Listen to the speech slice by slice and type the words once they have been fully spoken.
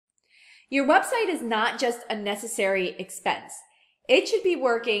Your website is not just a necessary expense. It should be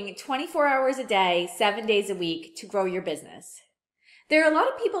working 24 hours a day, 7 days a week to grow your business. There are a lot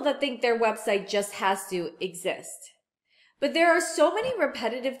of people that think their website just has to exist. But there are so many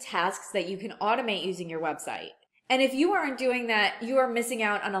repetitive tasks that you can automate using your website. And if you aren't doing that, you are missing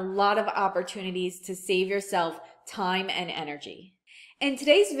out on a lot of opportunities to save yourself time and energy. In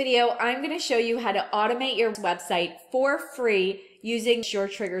today's video, I'm going to show you how to automate your website for free using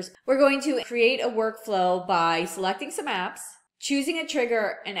SureTriggers. We're going to create a workflow by selecting some apps, choosing a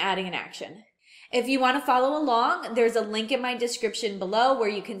trigger, and adding an action. If you want to follow along, there's a link in my description below where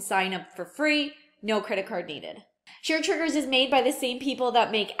you can sign up for free, no credit card needed. SureTriggers is made by the same people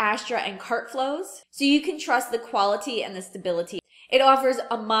that make Astra and Cartflows, so you can trust the quality and the stability. It offers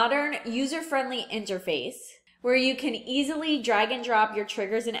a modern, user-friendly interface where you can easily drag and drop your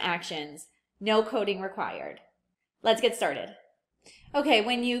triggers and actions, no coding required. Let's get started. Okay,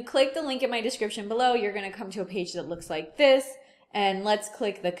 when you click the link in my description below, you're going to come to a page that looks like this, and let's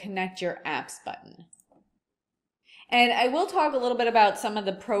click the Connect Your Apps button. And I will talk a little bit about some of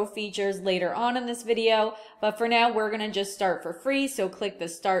the pro features later on in this video, but for now we're going to just start for free, so click the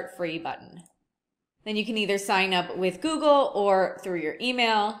Start Free button. Then you can either sign up with Google or through your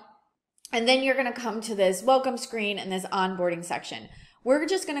email. And then you're going to come to this welcome screen and this onboarding section. We're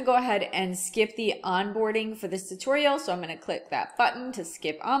just going to go ahead and skip the onboarding for this tutorial. So I'm going to click that button to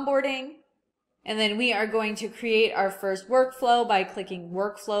skip onboarding. And then we are going to create our first workflow by clicking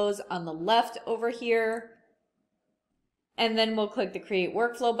workflows on the left over here. And then we'll click the create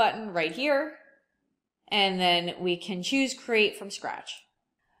workflow button right here. And then we can choose create from scratch.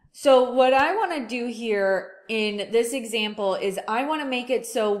 So what I want to do here in this example is I want to make it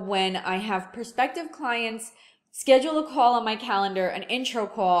so when I have prospective clients schedule a call on my calendar, an intro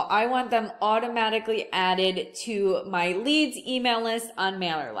call, I want them automatically added to my leads email list on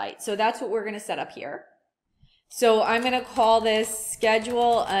MailerLite. So that's what we're going to set up here. So I'm going to call this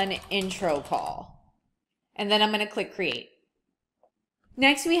schedule an intro call. And then I'm going to click create.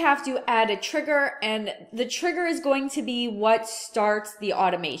 Next, we have to add a trigger, and the trigger is going to be what starts the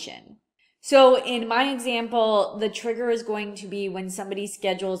automation. So in my example, the trigger is going to be when somebody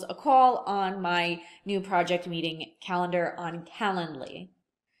schedules a call on my new project meeting calendar on Calendly.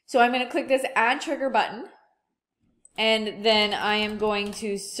 So I'm going to click this Add Trigger button, and then I am going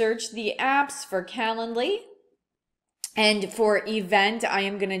to search the apps for Calendly. And for event, I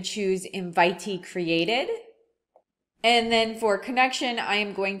am going to choose Invitee Created. And then for connection, I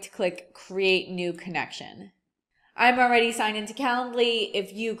am going to click Create New Connection. I'm already signed into Calendly.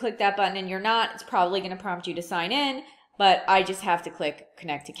 If you click that button and you're not, it's probably going to prompt you to sign in, but I just have to click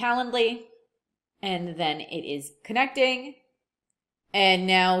Connect to Calendly, and then it is connecting. And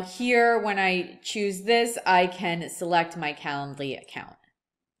now here, when I choose this, I can select my Calendly account.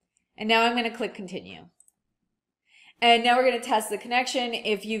 And now I'm going to click Continue. And now we're going to test the connection.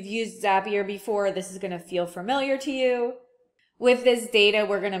 If you've used Zapier before, this is going to feel familiar to you. With this data,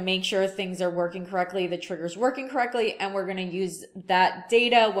 we're going to make sure things are working correctly, the trigger's working correctly, and we're going to use that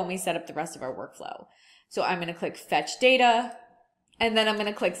data when we set up the rest of our workflow. So I'm going to click Fetch Data, and then I'm going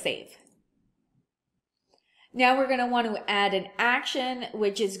to click Save. Now we're going to want to add an action,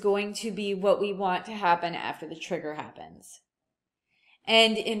 which is going to be what we want to happen after the trigger happens.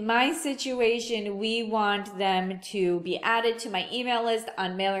 And in my situation, we want them to be added to my email list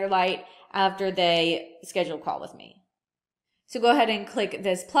on MailerLite after they schedule a call with me. So go ahead and click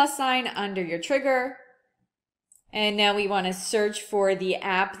this plus sign under your trigger. And now we want to search for the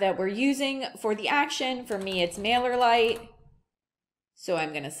app that we're using for the action. For me, it's MailerLite. So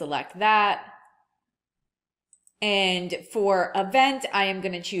I'm going to select that. And for event, I am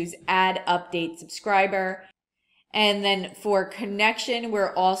going to choose Add Update Subscriber. And then for connection,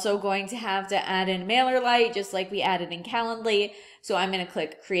 we're also going to have to add in MailerLite, just like we added in Calendly. So I'm going to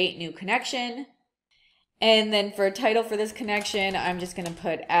click Create New Connection. And then for a title for this connection, I'm just going to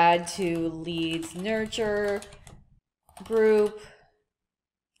put Add to Leads Nurture Group.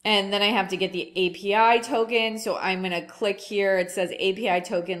 And then I have to get the API token. So I'm going to click here. It says API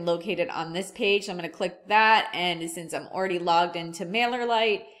token located on this page. So I'm going to click that. And since I'm already logged into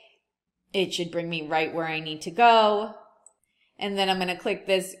MailerLite, it should bring me right where I need to go. And then I'm going to click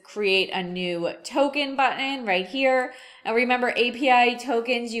this Create a New Token button right here. Now remember, API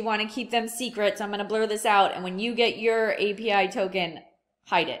tokens, you want to keep them secret. So I'm going to blur this out. And when you get your API token,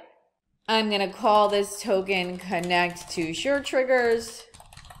 hide it. I'm going to call this token Connect to SureTriggers.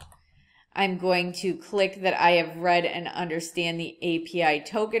 I'm going to click that I have read and understand the API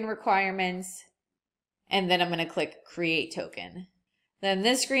token requirements. And then I'm going to click Create Token. Then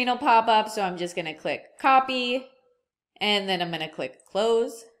this screen will pop up, so I'm just going to click Copy, and then I'm going to click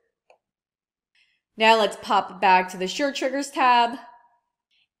Close. Now let's pop back to the SureTriggers tab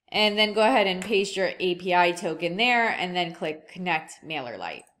and then go ahead and paste your API token there and then click Connect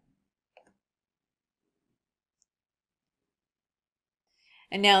MailerLite.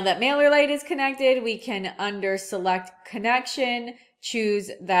 And now that MailerLite is connected, we can under Select Connection, choose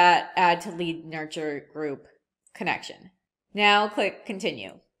that Add to Lead Nurture Group connection. Now click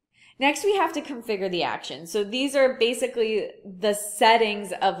Continue. Next, we have to configure the action. So these are basically the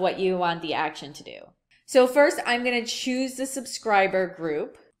settings of what you want the action to do. So first, I'm going to choose the subscriber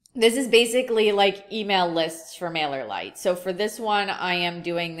group. This is basically like email lists for MailerLite. So for this one, I am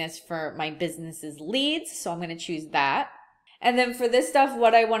doing this for my business's leads. So I'm going to choose that. And then for this stuff,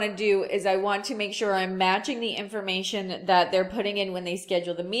 what I want to do is I want to make sure I'm matching the information that they're putting in when they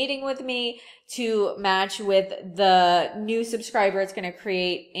schedule the meeting with me to match with the new subscriber it's going to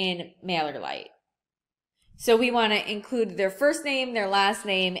create in MailerLite. So we want to include their first name, their last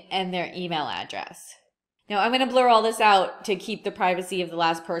name, and their email address. Now I'm going to blur all this out to keep the privacy of the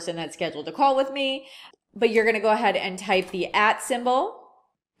last person that's scheduled a call with me, but you're going to go ahead and type the @ symbol.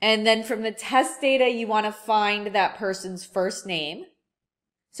 And then from the test data, you want to find that person's first name.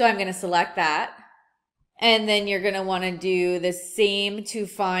 So I'm going to select that. And then you're going to want to do the same to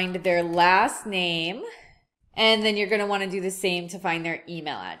find their last name. And then you're going to want to do the same to find their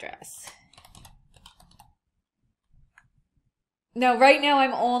email address. Now, right now,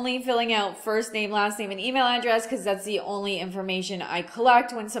 I'm only filling out first name, last name, and email address because that's the only information I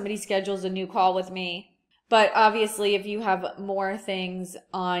collect when somebody schedules a new call with me. But obviously, if you have more things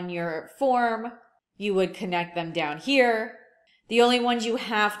on your form, you would connect them down here. The only ones you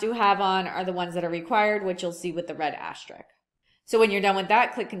have to have on are the ones that are required, which you'll see with the red asterisk. So when you're done with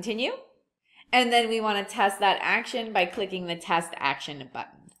that, click Continue. And then we want to test that action by clicking the Test Action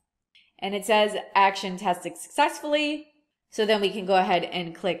button. And it says Action Tested Successfully. So then we can go ahead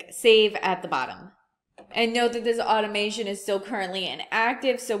and click Save at the bottom. And note that this automation is still currently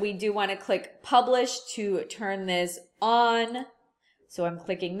inactive, so we do want to click Publish to turn this on. So I'm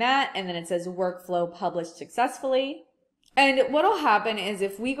clicking that, and then it says Workflow Published Successfully. And what will happen is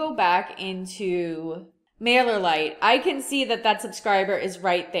if we go back into MailerLite, I can see that that subscriber is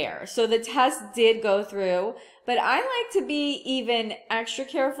right there. So the test did go through, but I like to be even extra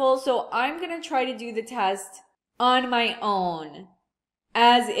careful, so I'm going to try to do the test on my own,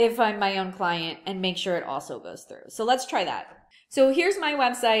 as if I'm my own client, and make sure it also goes through. So let's try that. So here's my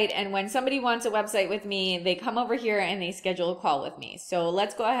website, and when somebody wants a website with me, they come over here and they schedule a call with me. So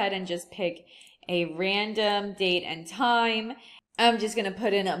let's go ahead and just pick a random date and time. I'm just going to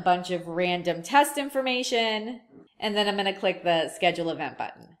put in a bunch of random test information, and then I'm going to click the Schedule Event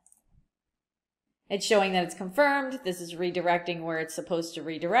button. It's showing that it's confirmed. This is redirecting where it's supposed to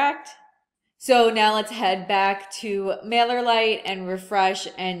redirect. So now let's head back to MailerLite and refresh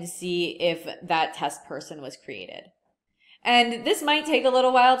and see if that test person was created. And this might take a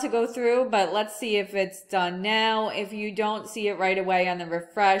little while to go through, but let's see if it's done now. If you don't see it right away on the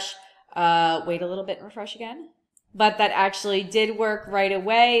refresh, wait a little bit and refresh again. But that actually did work right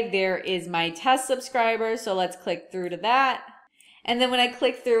away. There is my test subscriber, so let's click through to that. And then when I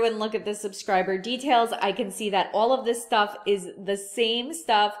click through and look at the subscriber details, I can see that all of this stuff is the same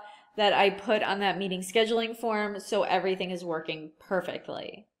stuff that I put on that meeting scheduling form, so everything is working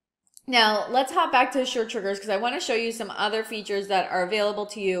perfectly. Now, let's hop back to SureTriggers because I want to show you some other features that are available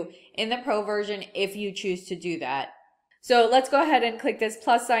to you in the Pro version if you choose to do that. So let's go ahead and click this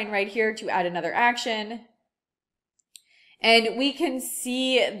plus sign right here to add another action. And we can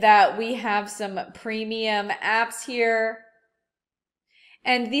see that we have some premium apps here.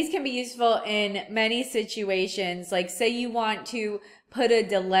 And these can be useful in many situations, like say you want to put a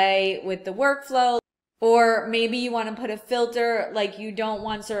delay with the workflow, or maybe you want to put a filter, like you don't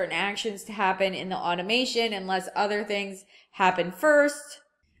want certain actions to happen in the automation unless other things happen first.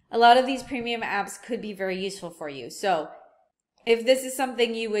 A lot of these premium apps could be very useful for you. So if this is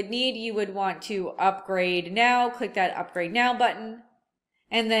something you would need, you would want to upgrade now. Click that Upgrade Now button.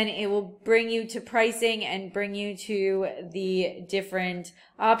 And then it will bring you to pricing and bring you to the different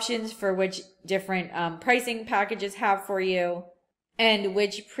options for which different pricing packages have for you and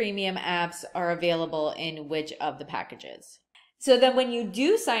which premium apps are available in which of the packages. So then when you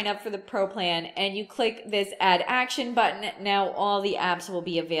do sign up for the Pro plan and you click this Add Action button, now all the apps will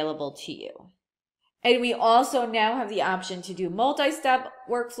be available to you. And we also now have the option to do multi-step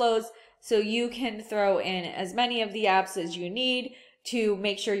workflows, so you can throw in as many of the apps as you need to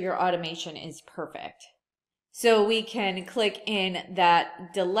make sure your automation is perfect. So we can click in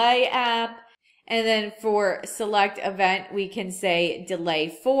that delay app, and then for select event, we can say delay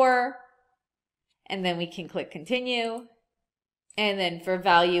for, and then we can click continue. And then for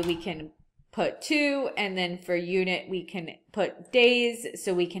value, we can put 2, and then for unit we can put days,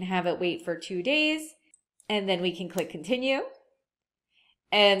 so we can have it wait for 2 days, and then we can click continue,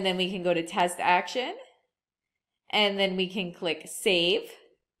 and then we can go to test action, and then we can click save,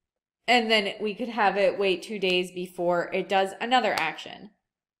 and then we could have it wait 2 days before it does another action.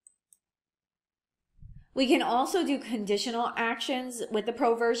 We can also do conditional actions with the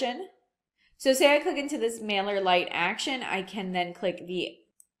Pro version. So say I click into this MailerLite action, I can then click the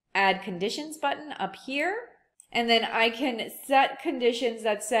Add Conditions button up here, and then I can set conditions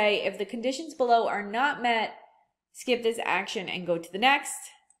that say if the conditions below are not met, skip this action and go to the next.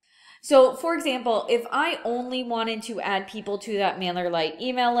 So for example, if I only wanted to add people to that MailerLite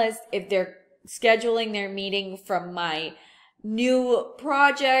email list, if they're scheduling their meeting from my new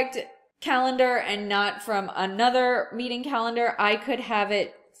project calendar and not from another meeting calendar, I could have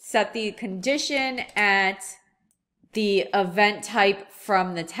it set the condition at the event type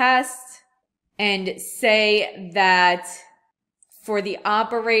from the test and say that for the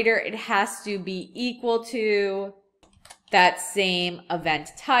operator, it has to be equal to that same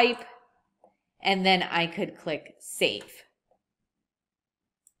event type. And then I could click save.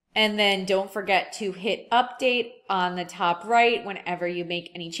 And then don't forget to hit update on the top right whenever you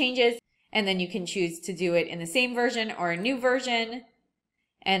make any changes. And then you can choose to do it in the same version or a new version.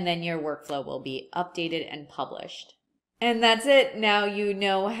 And then your workflow will be updated and published. And that's it. Now you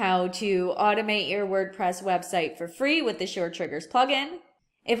know how to automate your WordPress website for free with the SureTriggers plugin.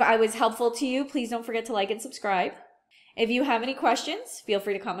 If I was helpful to you, please don't forget to like and subscribe. If you have any questions, feel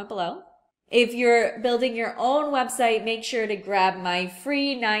free to comment below. If you're building your own website, make sure to grab my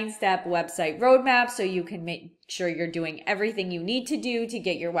free 9-step website roadmap so you can make sure you're doing everything you need to do to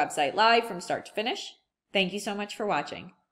get your website live from start to finish. Thank you so much for watching.